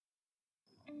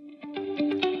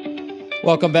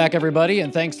Welcome back, everybody,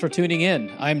 and thanks for tuning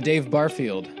in. I'm Dave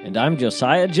Barfield. And I'm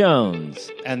Josiah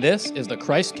Jones. And this is the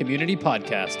Christ Community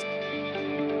Podcast.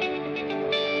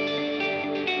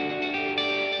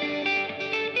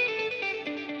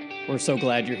 We're so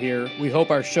glad you're here. We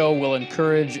hope our show will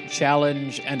encourage,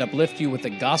 challenge, and uplift you with the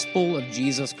gospel of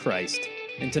Jesus Christ.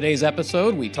 In today's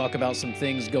episode, we talk about some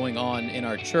things going on in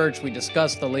our church. We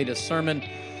discuss the latest sermon,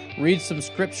 read some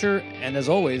scripture, and as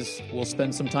always, we'll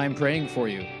spend some time praying for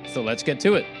you. So let's get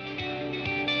to it.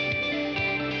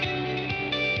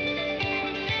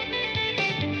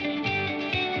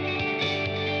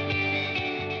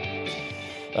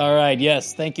 All right,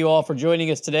 yes, thank you all for joining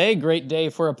us today. Great day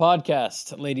for a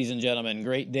podcast, ladies and gentlemen.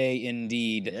 Great day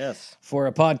indeed. Yes. For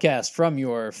a podcast from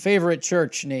your favorite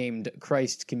church named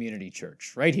Christ Community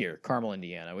Church, right here, Carmel,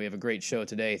 Indiana. We have a great show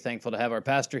today. Thankful to have our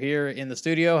pastor here in the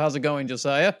studio. How's it going,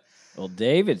 Josiah? Well,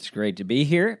 Dave, it's great to be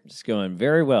here. It's going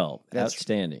very well. That's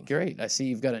outstanding. Great. I see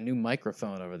you've got a new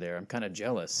microphone over there. I'm kind of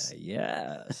jealous.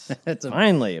 Yes.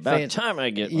 Finally, about time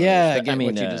I get one. Yeah, get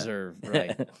what you deserve.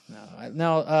 Right.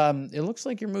 Now, it looks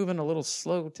like you're moving a little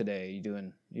slow today. You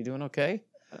doing okay?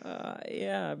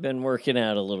 Yeah, I've been working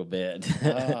out a little bit.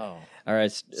 Oh. All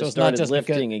right, so it's not just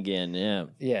lifting again. Yeah.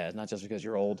 Yeah, it's not just because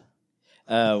you're old.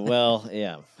 Well,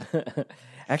 yeah.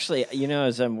 Actually,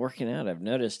 as I'm working out, I've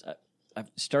noticed I've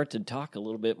started to talk a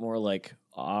little bit more like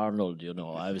Arnold.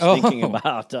 I was thinking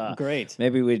about great.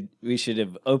 Maybe we should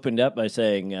have opened up by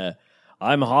saying,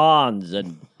 "I'm Hans,"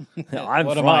 and I'm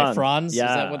what Franz. Am I, Franz? Yeah.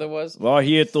 Is that what it was? We're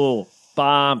here to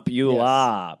pump you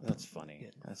up. That's funny.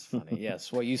 Yes.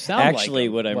 Well, you sound actually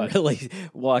like what I'm really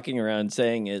walking around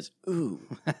saying is, "Ooh,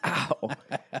 ow!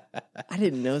 I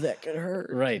didn't know that could hurt."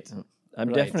 Right. I'm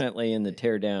definitely in the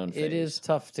tear down phase. It is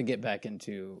tough to get back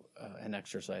into an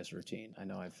exercise routine. I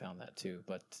know I've found that too,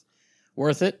 but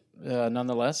worth it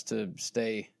nonetheless to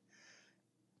stay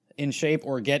in shape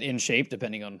or get in shape,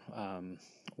 depending on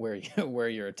where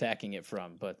you're attacking it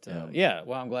from. But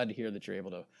well, I'm glad to hear that you're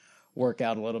able to work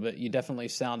out a little bit. You definitely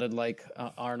sounded like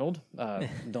Arnold.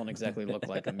 Don't exactly look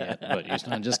like him yet, but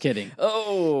I'm just kidding.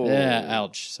 Oh, yeah,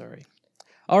 ouch. Sorry.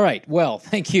 All right. Well,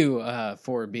 thank you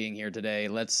for being here today.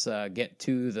 Let's get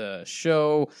to the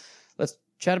show. Let's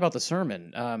chat about the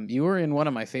sermon. You were in one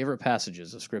of my favorite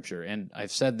passages of Scripture, and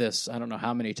I've said this I don't know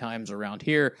how many times around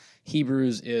here.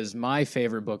 Hebrews is my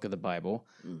favorite book of the Bible.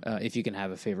 If you can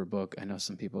have a favorite book. I know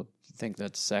some people think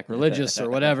that's sacrilegious or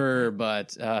whatever,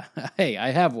 but hey, I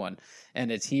have one, and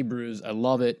it's Hebrews. I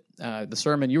love it. The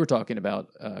sermon you were talking about,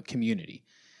 community.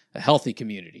 A healthy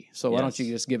community. So why don't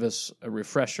you just give us a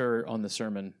refresher on the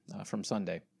sermon from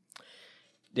Sunday?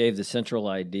 Dave, the central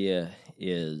idea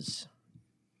is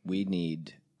we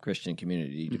need Christian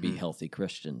community to be healthy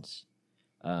Christians.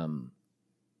 God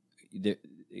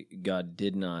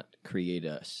did not create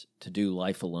us to do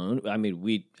life alone. I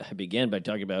mean, I began by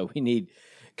talking about we need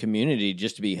community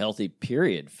just to be healthy,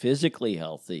 period. Physically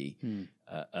healthy,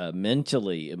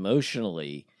 mentally,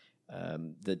 emotionally,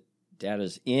 that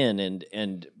data's in,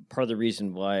 and part of the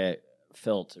reason why I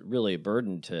felt really a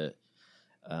burden to,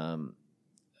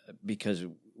 because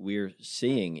we're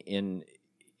seeing in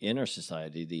our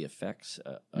society the effects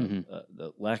of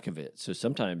the lack of it. So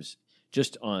sometimes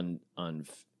just on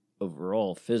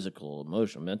overall physical,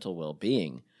 emotional, mental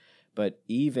well-being, but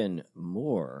even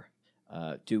more,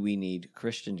 do we need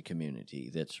Christian community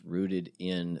that's rooted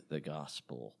in the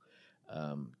gospel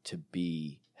to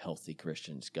be healthy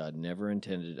Christians. God never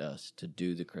intended us to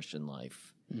do the Christian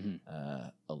life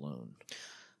alone.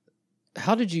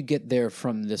 How did you get there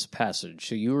from this passage?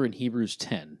 So you were in Hebrews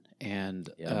 10, and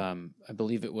I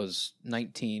believe it was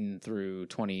 19 through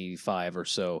 25 or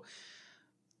so.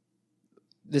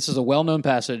 This is a well-known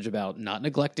passage about not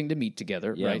neglecting to meet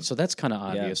together, right? So that's kind of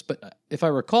obvious. Yeah. But if I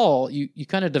recall, you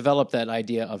kind of developed that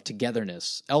idea of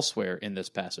togetherness elsewhere in this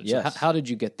passage. Yes. So how did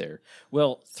you get there?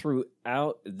 Well,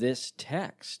 throughout this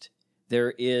text,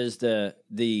 there is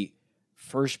the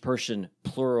first-person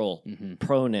plural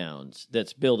pronouns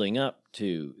that's building up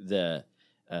to the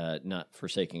not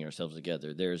forsaking ourselves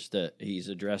together. He's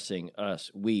addressing us,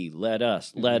 we, let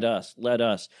us, let us, let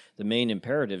us. The main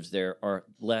imperatives there are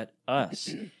let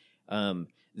us.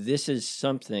 This is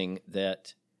something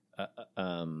that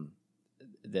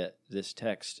that this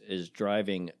text is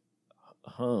driving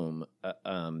home.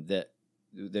 That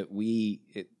we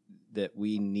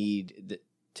need that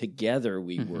together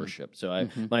we worship. So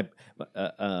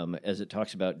as it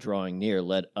talks about drawing near,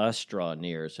 let us draw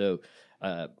near. So.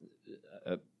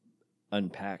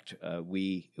 Unpacked,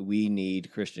 we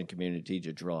need Christian community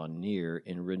to draw near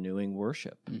in renewing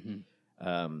worship.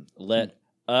 Let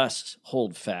us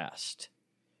hold fast.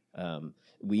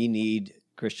 We need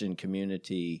Christian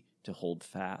community to hold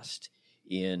fast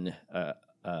in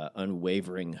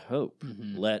unwavering hope.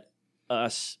 Let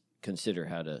us consider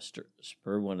how to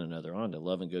spur one another on to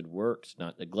love and good works,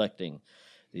 not neglecting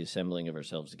the assembling of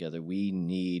ourselves together. We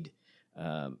need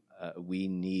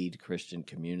Christian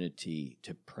community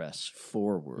to press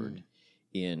forward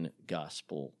in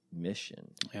gospel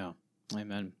mission. Yeah,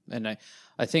 amen. And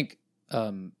I think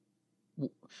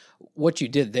what you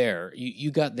did there, you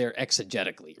got there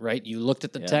exegetically, right? You looked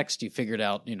at the text, you figured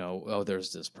out,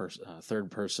 there's this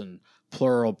third person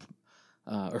plural,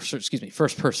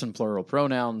 first person plural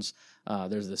pronouns.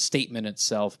 There's the statement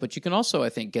itself, but you can also, I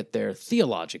think, get there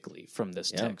theologically from this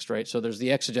text, right? So there's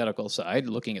the exegetical side,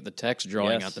 looking at the text,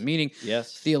 drawing out the meaning.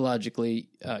 Yes. Theologically,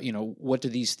 what do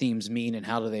these themes mean, and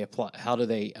how do they apply? How do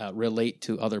they relate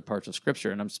to other parts of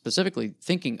Scripture? And I'm specifically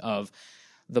thinking of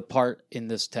the part in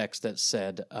this text that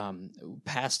said,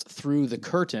 "passed through the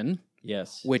curtain,"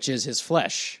 which is his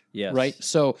flesh, right?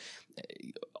 So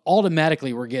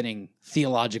automatically we're getting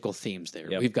theological themes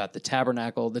there. We've got the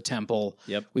tabernacle, the temple.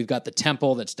 We've got the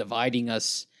temple that's dividing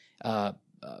us, or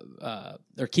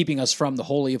keeping us from the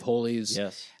Holy of Holies.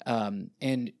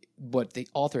 And what the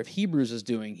author of Hebrews is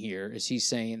doing here is he's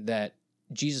saying that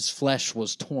Jesus' flesh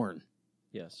was torn.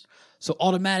 So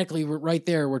automatically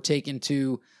we're taken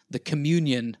to the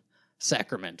communion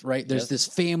sacrament, right? There's this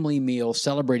family meal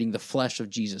celebrating the flesh of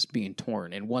Jesus being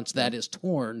torn. And once that is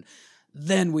torn,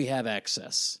 then we have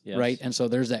access, right? And so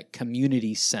there's that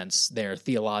community sense there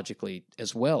theologically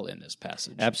as well in this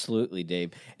passage. Absolutely,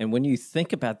 Dave. And when you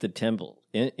think about the temple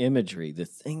imagery, the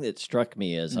thing that struck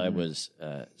me as I was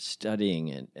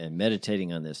studying and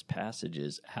meditating on this passage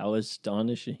is how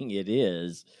astonishing it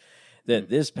is that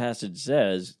this passage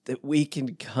says that we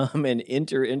can come and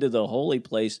enter into the holy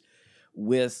place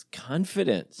with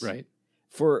confidence. Right.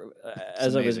 For,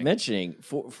 as I was mentioning,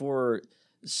 for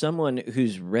someone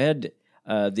who's read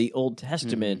the Old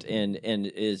Testament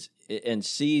and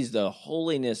sees the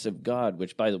holiness of God,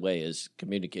 which, by the way, is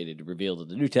communicated and revealed in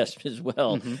the New Testament as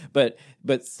well. But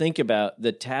think about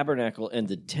the tabernacle and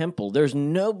the temple. There's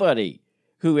nobody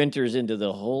who enters into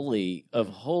the Holy of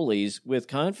Holies with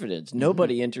confidence.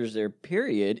 Nobody enters there,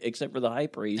 period, except for the high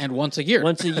priest. And once a year.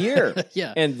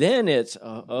 And then it's,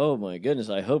 oh my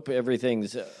goodness, I hope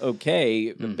everything's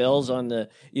okay. Bells on the,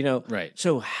 Right.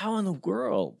 So how in the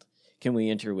world can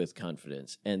we enter with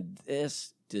confidence? And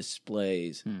this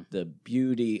displays the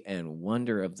beauty and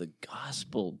wonder of the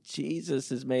gospel. Jesus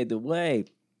has made the way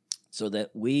so that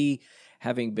we,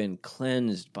 having been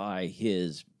cleansed by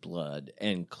his blood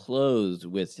and clothed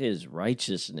with his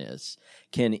righteousness,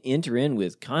 can enter in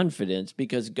with confidence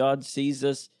because God sees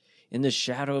us in the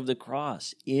shadow of the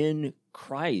cross in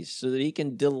Christ, so that he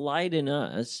can delight in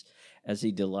us as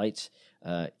he delights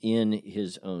in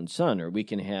his own Son. Or we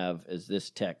can have, as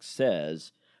this text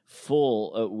says,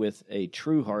 full with a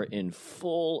true heart in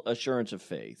full assurance of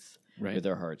faith, with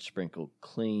our hearts sprinkled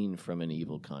clean from an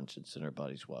evil conscience and our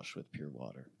bodies washed with pure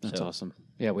water. That's awesome.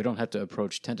 Yeah, we don't have to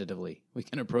approach tentatively. We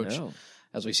can approach,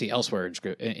 as we see elsewhere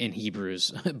in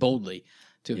Hebrews, boldly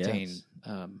to obtain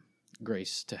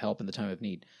grace to help in the time of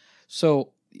need.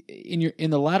 So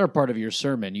in the latter part of your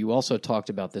sermon, you also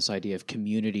talked about this idea of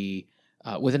community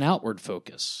with an outward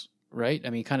focus, right?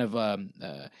 I mean, kind of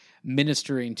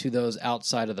ministering to those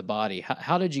outside of the body.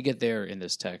 How did you get there in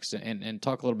this text? And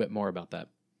talk a little bit more about that.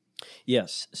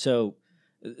 Yes. So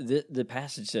the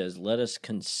passage says, let us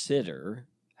consider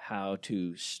how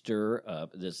to stir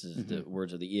up. This is the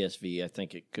words of the ESV. I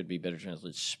think it could be better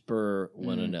translated, spur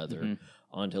one another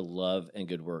onto love and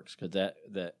good works, because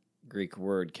that Greek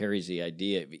word carries the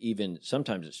idea of, even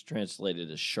sometimes it's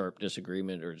translated as sharp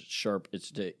disagreement or sharp,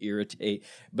 it's to irritate,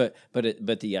 but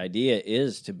the idea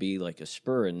is to be like a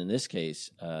spur, and in this case,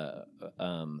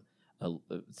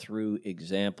 through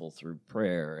example, through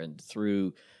prayer, and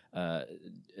through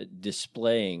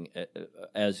displaying,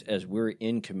 as we're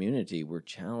in community, we're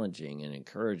challenging and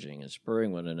encouraging and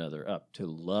spurring one another up to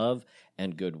love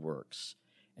and good works.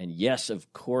 And yes,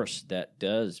 of course, that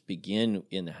does begin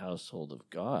in the household of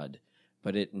God,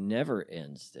 but it never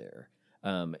ends there.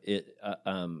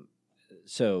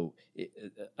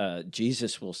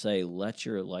 Jesus will say, "Let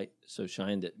your light so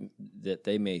shine that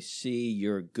they may see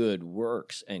your good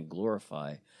works and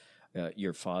glorify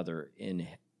your Father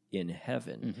in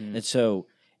heaven."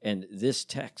 And this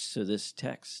text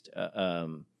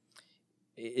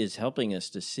is helping us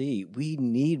to see we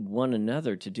need one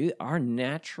another to do our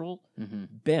natural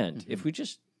bent. If we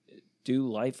just do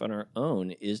life on our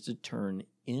own, is to turn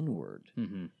inward.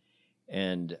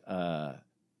 And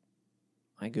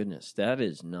my goodness, that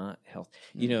is not healthy.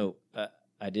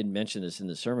 I didn't mention this in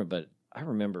the sermon, but I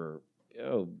remember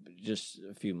just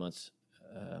a few months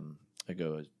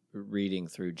ago, reading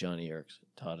through Johnny Eric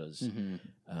Tada's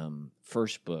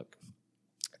first book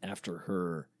after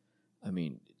her,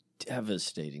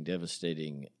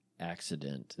 devastating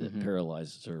accident that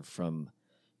paralyzes her from,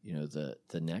 the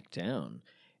neck down.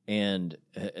 And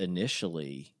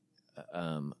initially,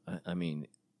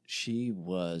 she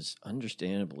was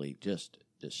understandably just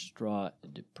distraught,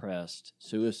 depressed,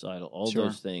 suicidal, all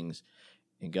those things.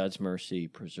 And God's mercy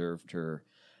preserved her.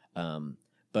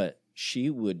 But she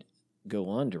would go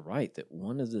on to write that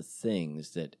one of the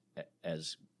things that,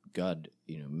 as God,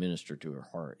 ministered to her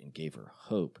heart and gave her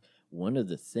hope, one of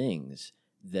the things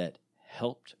that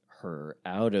helped her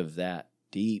out of that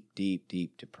deep, deep,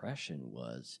 deep depression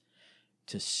was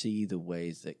to see the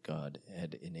ways that God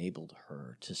had enabled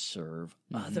her to serve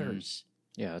others.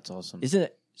 Yeah, that's awesome. Isn't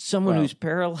it? Someone who's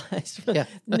paralyzed from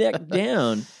neck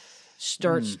down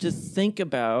starts to think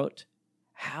about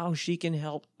how she can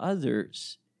help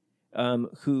others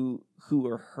who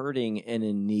are hurting and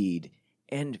in need,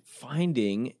 and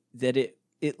finding that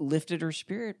it lifted her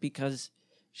spirit because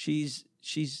she's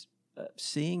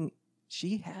seeing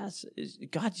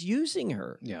God's using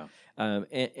her. Yeah,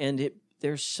 and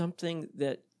there's something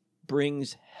that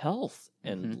brings health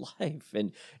and life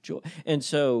and joy. And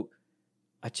so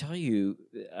I tell you,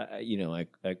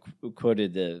 I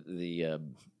quoted the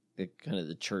kind of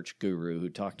the church guru who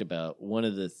talked about one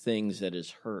of the things that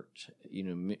has hurt,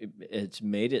 it's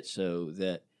made it so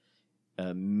that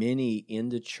many in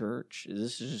the church,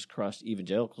 this is just crossed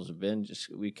evangelicals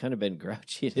we kind of been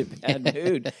grouchy in a bad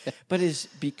mood, but it's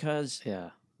because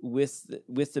with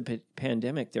the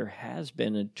pandemic, there has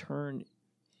been a turn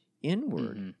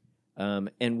inward.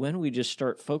 And when we just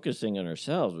start focusing on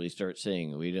ourselves, we start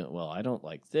saying, I don't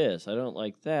like this, I don't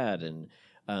like that, and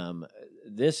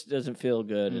this doesn't feel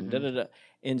good, and da-da-da.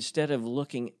 Instead of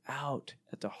looking out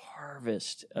at the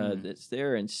harvest that's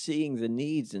there and seeing the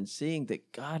needs and seeing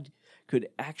that God could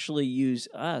actually use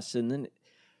us. And then,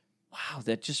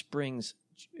 that just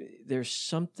there's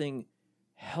something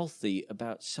healthy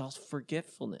about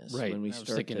self-forgetfulness. Right. When we I was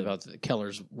thinking about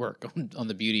Keller's work on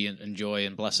the beauty and joy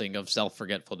and blessing of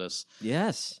self-forgetfulness.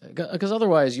 Yes. Because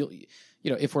otherwise,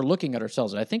 if we're looking at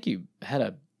ourselves, and I think you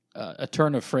had a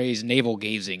turn of phrase, navel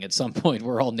gazing, at some point.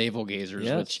 We're all navel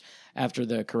gazers, which after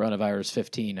the coronavirus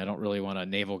 15, I don't really want to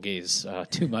navel gaze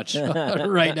too much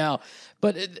right now.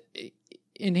 But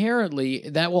inherently,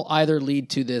 that will either lead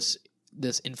to this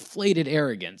inflated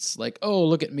arrogance, like, oh,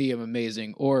 look at me, I'm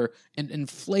amazing, or an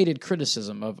inflated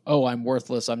criticism of, oh, I'm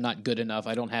worthless, I'm not good enough,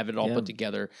 I don't have it all put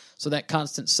together. So that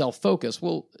constant self-focus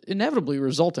will inevitably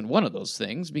result in one of those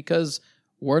things, because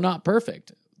we're not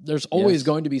perfect. There's always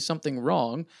going to be something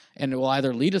wrong, and it will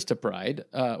either lead us to pride,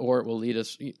 or it will lead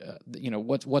us,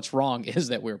 what's wrong is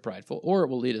that we're prideful, or it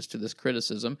will lead us to this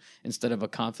criticism instead of a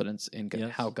confidence in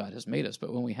how God has made us.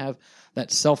 But when we have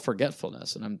that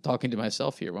self-forgetfulness, and I'm talking to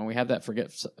myself here, when we have that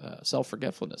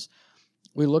self-forgetfulness,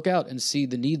 we look out and see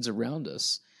the needs around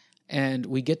us, and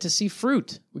we get to see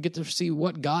fruit. We get to see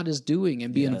what God is doing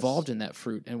and be involved in that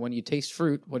fruit. And when you taste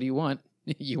fruit, what do you want?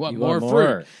 You want more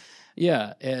fruit.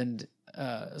 Yeah, and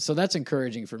so that's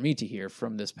encouraging for me to hear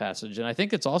from this passage. And I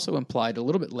think it's also implied a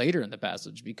little bit later in the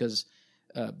passage, because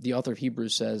the author of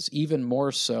Hebrews says, even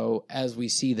more so as we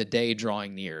see the day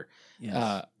drawing near,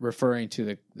 referring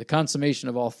to the consummation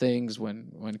of all things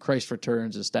when Christ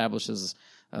returns, establishes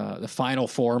the final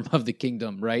form of the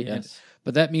kingdom, right? Yes.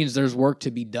 But that means there's work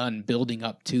to be done building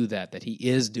up to that he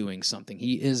is doing something.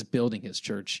 He is building his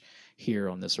church here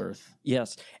on this earth.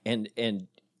 Yes, and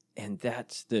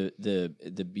that's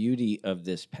the beauty of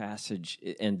this passage,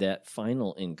 and that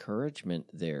final encouragement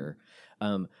there.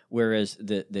 Whereas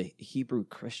the Hebrew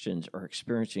Christians are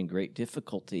experiencing great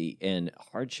difficulty and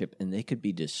hardship, and they could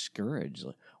be discouraged.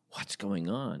 Like, what's going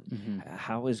on?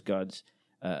 How is God's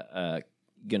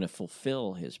going to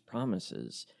fulfill His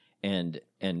promises? And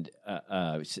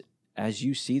as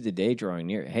you see the day drawing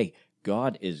near, hey,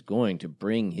 God is going to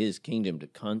bring His kingdom to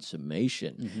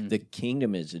consummation. The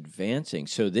kingdom is advancing.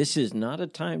 So this is not a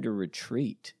time to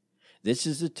retreat. This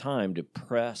is a time to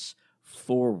press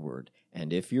forward.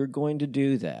 And if you're going to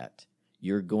do that,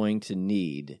 you're going to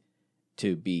need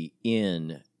to be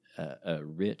in a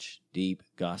rich, deep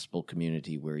gospel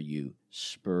community where you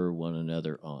spur one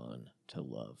another on to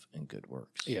love and good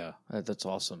works. Yeah, that's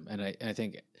awesome. And I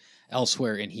think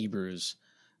elsewhere in Hebrews,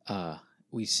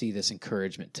 we see this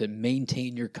encouragement to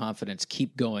maintain your confidence,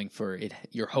 keep going for it,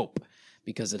 your hope,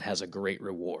 because it has a great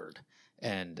reward.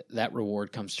 And that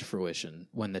reward comes to fruition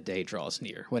when the day draws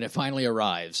near. When it finally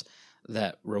arrives,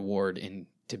 that reward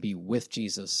to be with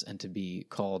Jesus and to be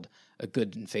called a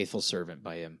good and faithful servant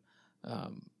by Him,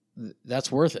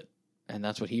 that's worth it. And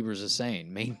that's what Hebrews is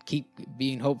saying. Keep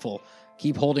being hopeful.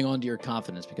 Keep holding on to your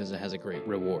confidence because it has a great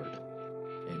reward.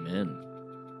 Amen.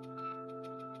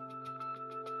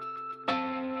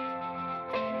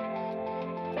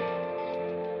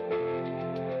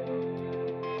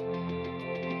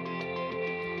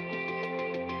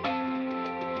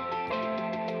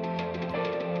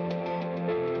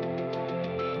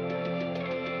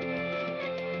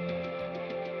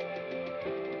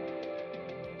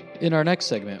 In our next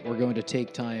segment, we're going to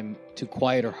take time to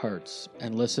quiet our hearts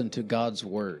and listen to God's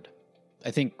word.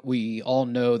 I think we all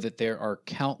know that there are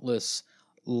countless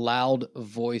loud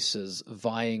voices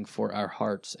vying for our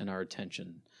hearts and our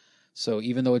attention. So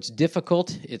even though it's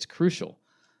difficult, it's crucial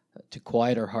to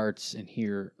quiet our hearts and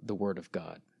hear the word of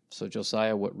God. So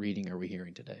Josiah, what reading are we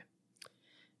hearing today?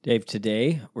 Dave,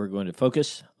 today we're going to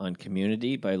focus on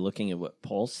community by looking at what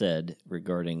Paul said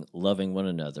regarding loving one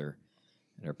another.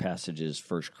 And our passage is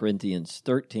 1 Corinthians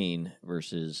 13,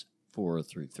 verses 4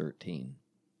 through 13.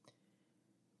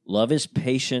 Love is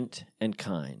patient and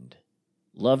kind.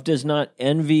 Love does not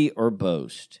envy or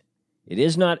boast. It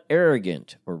is not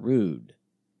arrogant or rude.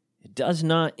 It does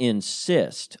not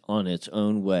insist on its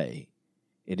own way.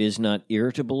 It is not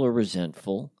irritable or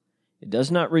resentful. It does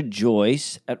not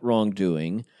rejoice at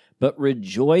wrongdoing, but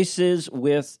rejoices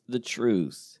with the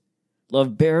truth.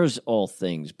 Love bears all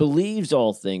things, believes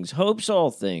all things, hopes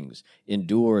all things,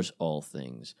 endures all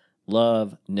things.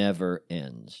 Love never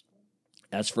ends.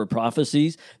 As for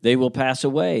prophecies, they will pass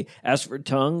away. As for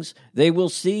tongues, they will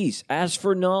cease. As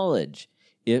for knowledge,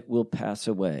 it will pass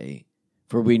away.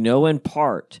 For we know in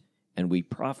part, and we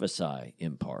prophesy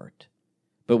in part.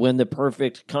 But when the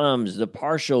perfect comes, the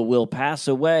partial will pass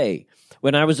away.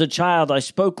 When I was a child, I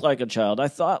spoke like a child. I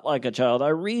thought like a child. I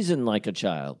reasoned like a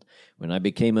child. When I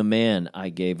became a man, I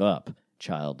gave up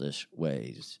childish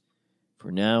ways.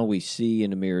 For now we see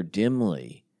in a mirror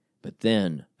dimly, but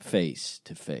then face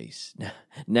to face.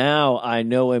 Now I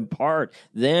know in part,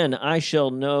 then I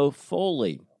shall know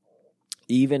fully,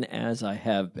 even as I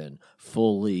have been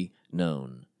fully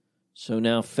known. So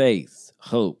now faith,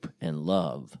 hope, and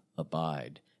love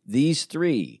abide. These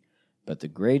three, but the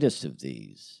greatest of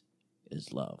these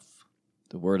is love.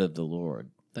 The word of the Lord.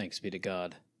 Thanks be to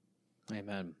God.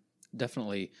 Amen.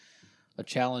 Definitely a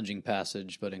challenging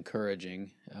passage, but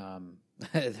encouraging.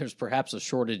 There's perhaps a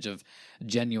shortage of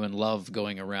genuine love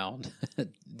going around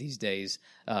these days,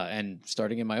 and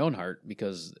starting in my own heart,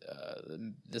 because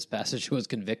this passage was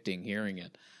convicting hearing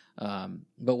it.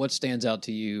 But what stands out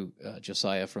to you,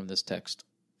 Josiah, from this text?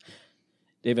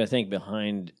 Dave, I think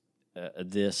behind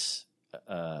this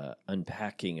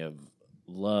unpacking of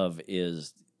love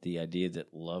is the idea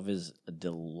that love is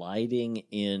delighting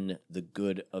in the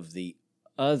good of the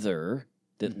other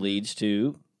that leads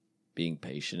to being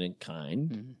patient and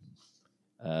kind,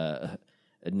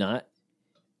 not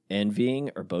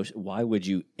envying or boast. Why would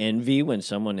you envy when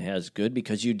someone has good?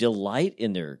 Because you delight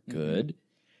in their good.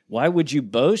 Why would you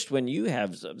boast when you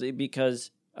have something?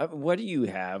 Because what do you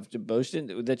have to boast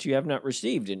in that you have not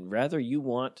received? And rather you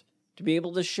want to be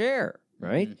able to share,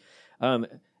 right?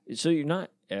 So you're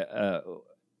not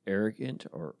arrogant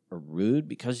or rude,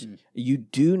 because you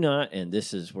do not, and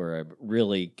this is where I'm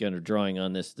really kind of drawing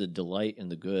on this, the delight in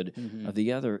the good of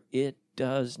the other, it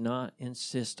does not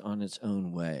insist on its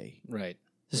own way. Right.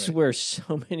 This is where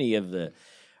so many of the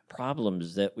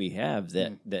problems that we have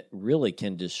that really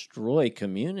can destroy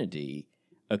community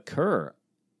occur.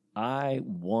 I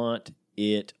want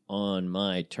it on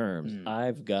my terms.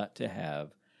 I've got to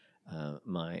have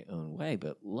my own way.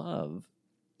 But love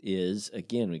is,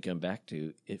 again, we come back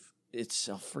to, if it's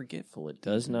self-forgetful. It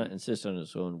does not insist on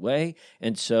its own way.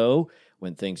 And so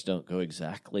when things don't go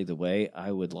exactly the way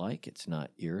I would like, it's not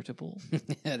irritable.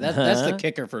 That's the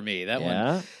kicker for me. That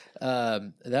one,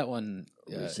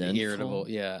 irritable.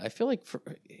 Yeah, I feel like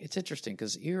it's interesting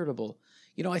because irritable,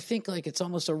 I think like it's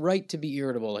almost a right to be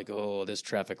irritable, like, oh, this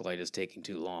traffic light is taking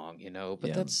too long,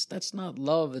 but that's not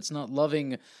love. It's not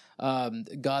loving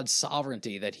God's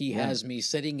sovereignty, that he has me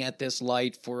sitting at this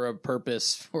light for a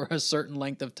purpose, for a certain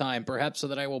length of time, perhaps so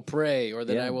that I will pray or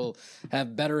that I will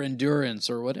have better endurance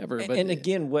or whatever. And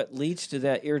again, what leads to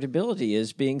that irritability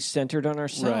is being centered on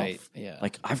ourselves. Right. Yeah.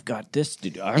 Like, I've got this to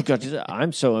do. I've got to do.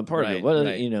 I'm so important.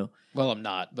 Right. Well, I'm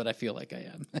not, but I feel like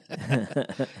I am.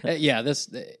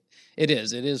 It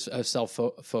is a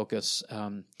self-focus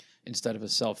instead of a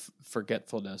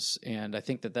self-forgetfulness. And I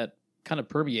think that kind of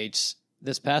permeates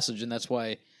this passage, and that's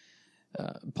why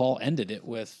Paul ended it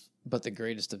with, but the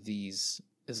greatest of these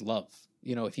is love.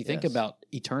 If you think about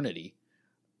eternity,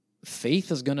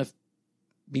 faith is going to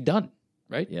be done,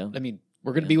 right? Yeah. I mean,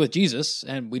 we're going to be with Jesus,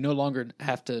 and we no longer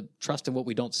have to trust in what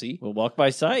we don't see. We'll walk by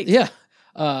sight. Yeah.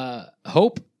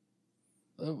 Hope,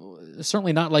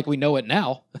 certainly not like we know it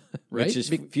now, right? Which is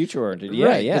future-oriented.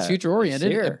 Right, Yeah. it's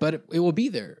future-oriented, It's here. but it will be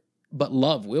there. But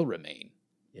love will remain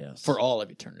Yes. for all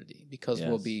of eternity because Yes.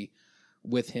 we'll be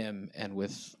with him and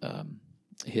with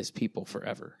his people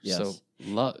forever. Yes. So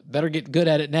better get good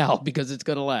at it now because it's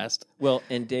going to last. Well,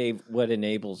 and Dave, what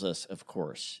enables us, of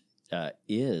course,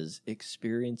 is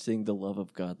experiencing the love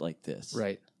of God like this.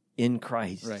 Right. In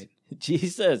Christ. Right.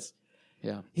 Jesus.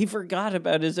 Yeah. He forgot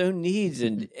about his own needs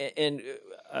and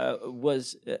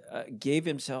gave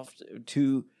himself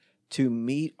to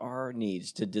meet our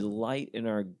needs, to delight in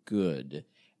our good.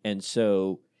 And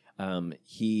so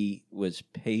he was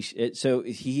patient. So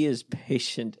he is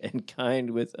patient and kind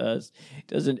with us.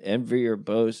 Doesn't envy or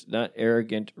boast, not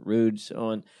arrogant, rude,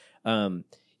 so on.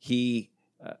 He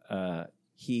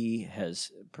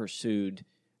has pursued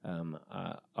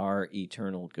our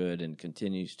eternal good and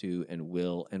continues to and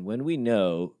will. And when we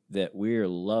know that we're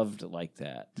loved like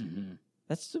that,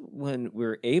 that's when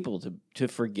we're able to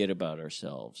forget about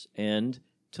ourselves and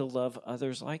to love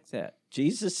others like that.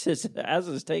 Jesus has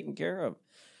us taken care of.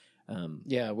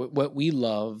 What we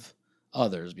love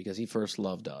others because he first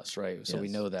loved us, right? So we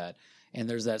Yes. know that. And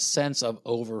there's that sense of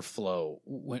overflow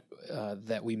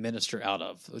that we minister out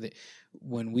of.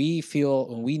 When we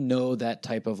know that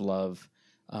type of love,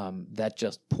 that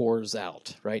just pours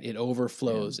out, right? It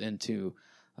overflows into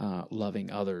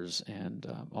loving others and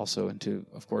also into,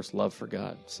 of course, love for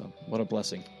God. So what a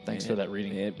blessing. Thanks for that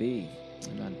reading. May it be.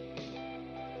 Amen.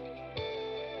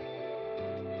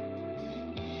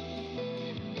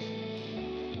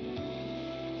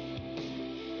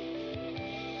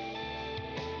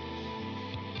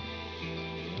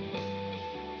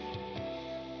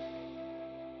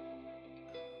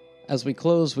 As we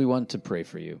close, we want to pray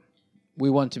for you. We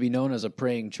want to be known as a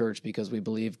praying church because we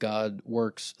believe God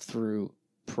works through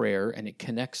prayer and it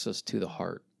connects us to the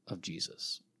heart of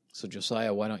Jesus. So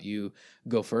Josiah, why don't you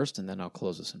go first and then I'll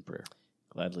close us in prayer.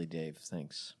 Gladly, Dave.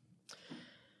 Thanks.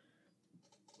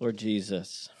 Lord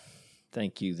Jesus,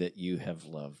 thank you that you have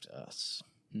loved us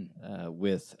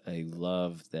with a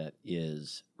love that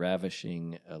is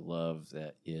ravishing, a love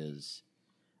that is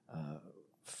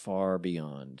far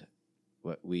beyond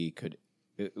what we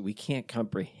can't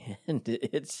comprehend.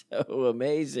 It's so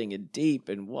amazing and deep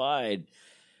and wide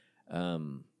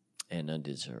and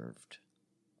undeserved.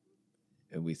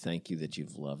 And we thank you that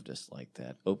you've loved us like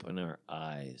that. Open our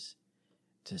eyes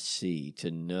to see,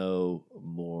 to know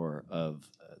more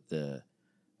of the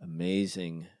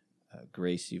amazing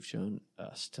grace you've shown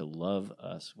us, to love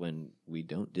us when we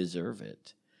don't deserve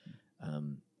it.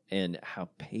 And how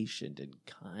patient and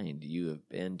kind you have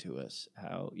been to us,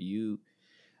 how you're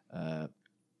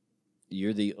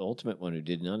the ultimate one who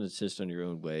did not insist on your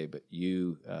own way, but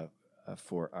you,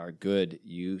 for our good,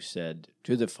 you said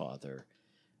to the Father,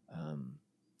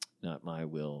 not my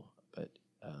will, but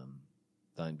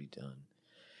thine be done.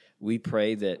 We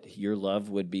pray that your love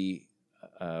would be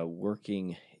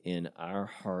working in our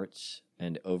hearts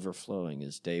and overflowing,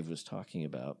 as Dave was talking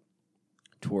about,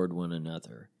 toward one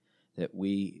another, that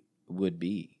we would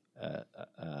be,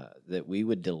 that we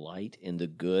would delight in the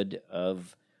good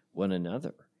of one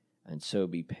another, and so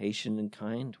be patient and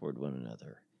kind toward one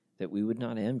another, that we would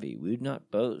not envy, we would not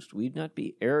boast, we would not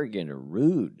be arrogant or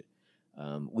rude,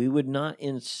 we would not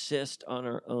insist on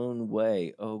our own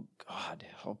way. Oh, God,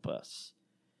 help us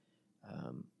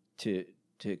to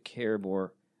care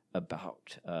more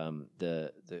about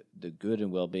the good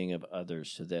and well-being of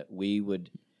others, so that we would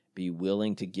be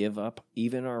willing to give up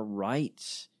even our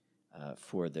rights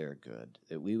for their good,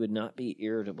 that we would not be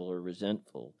irritable or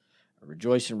resentful, or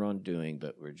rejoice in wrongdoing,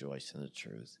 but rejoice in the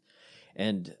truth.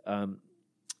 And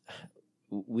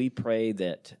we pray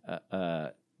that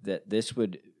that this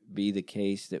would be the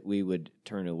case, that we would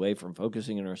turn away from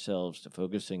focusing on ourselves to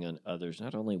focusing on others,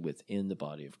 not only within the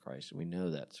body of Christ, and we know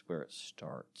that's where it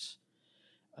starts,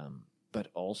 but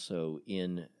also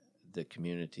in the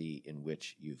community in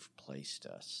which you've placed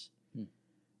us.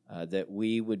 That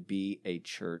we would be a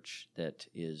church that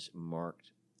is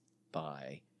marked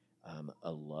by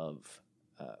a love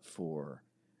for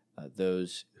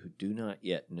those who do not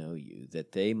yet know you,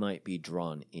 that they might be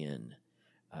drawn in,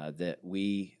 that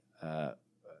we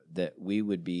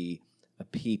would be a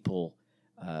people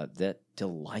that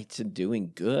delights in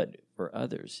doing good for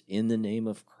others in the name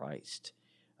of Christ,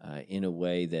 in a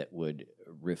way that would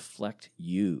reflect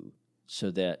you, so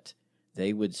that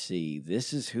they would see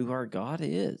this is who our God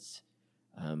is,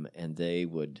 and they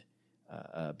would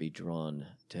be drawn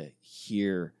to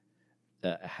hear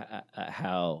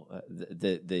how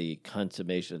the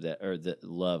consummation of that, or the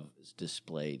love is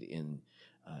displayed in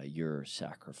your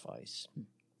sacrifice.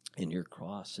 in your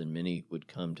cross, and many would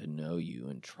come to know you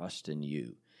and trust in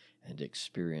you and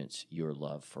experience your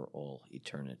love for all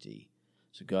eternity.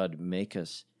 So God, make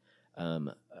us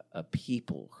a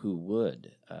people who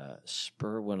would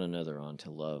spur one another on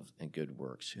to love and good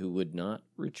works, who would not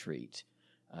retreat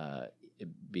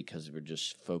because we're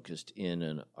just focused in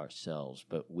on ourselves,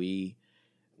 but we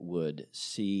would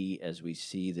see, as we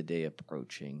see the day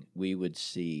approaching, we would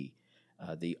see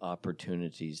the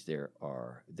opportunities there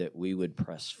are, that we would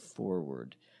press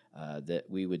forward, that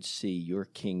we would see your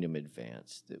kingdom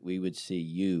advance, that we would see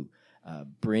you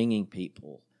bringing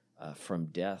people from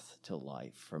death to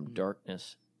life, from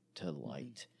darkness to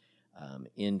light,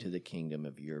 into the kingdom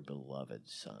of your beloved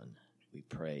Son. We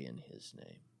pray in his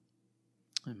name.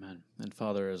 Amen. And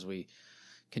Father, as we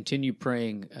continue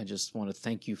praying, I just want to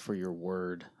thank you for your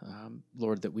word,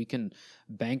 Lord, that we can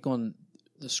bank on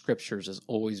the scriptures as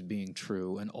always being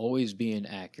true and always being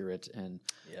accurate, and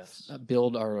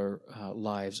build our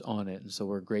lives on it. And so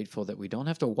we're grateful that we don't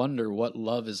have to wonder what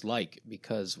love is like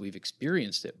because we've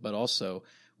experienced it, but also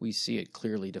we see it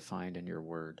clearly defined in your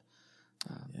word.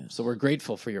 So we're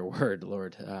grateful for your word,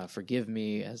 Lord. Forgive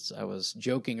me, as I was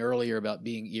joking earlier about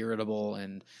being irritable,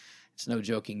 and it's no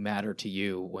joking matter to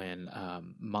you when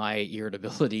my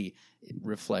irritability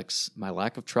reflects my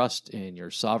lack of trust in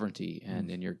your sovereignty and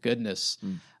in your goodness.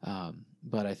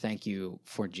 But I thank you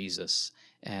for Jesus,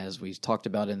 as we talked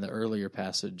about in the earlier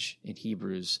passage in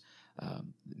Hebrews,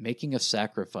 making a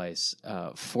sacrifice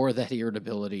for that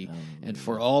irritability and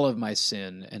for all of my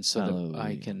sin, and so that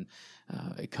I can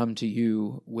come to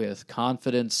you with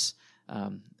confidence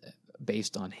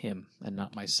based on him and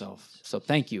not myself. So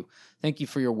thank you. Thank you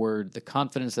for your word, the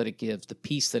confidence that it gives, the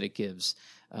peace that it gives,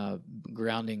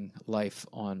 grounding life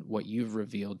on what you've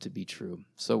revealed to be true.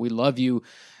 So we love you.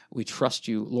 We trust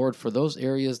you. Lord, for those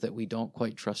areas that we don't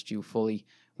quite trust you fully,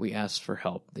 we ask for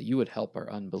help, that you would help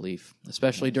our unbelief,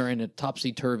 especially during a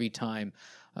topsy-turvy time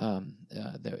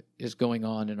that is going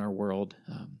on in our world.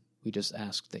 We just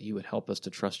ask that you would help us to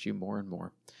trust you more and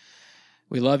more.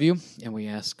 We love you, and we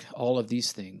ask all of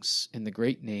these things in the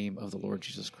great name of the Lord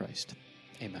Jesus Christ.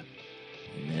 Amen.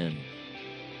 Amen.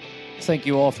 Thank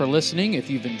you all for listening. If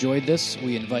you've enjoyed this,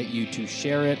 we invite you to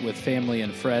share it with family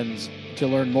and friends. To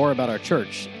learn more about our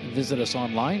church, visit us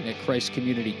online at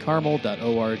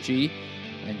christcommunitycarmel.org,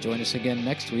 and join us again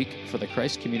next week for the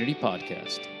Christ Community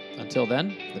Podcast. Until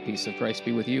then, the peace of Christ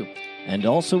be with you. And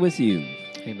also with you.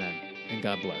 Amen. And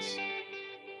God bless.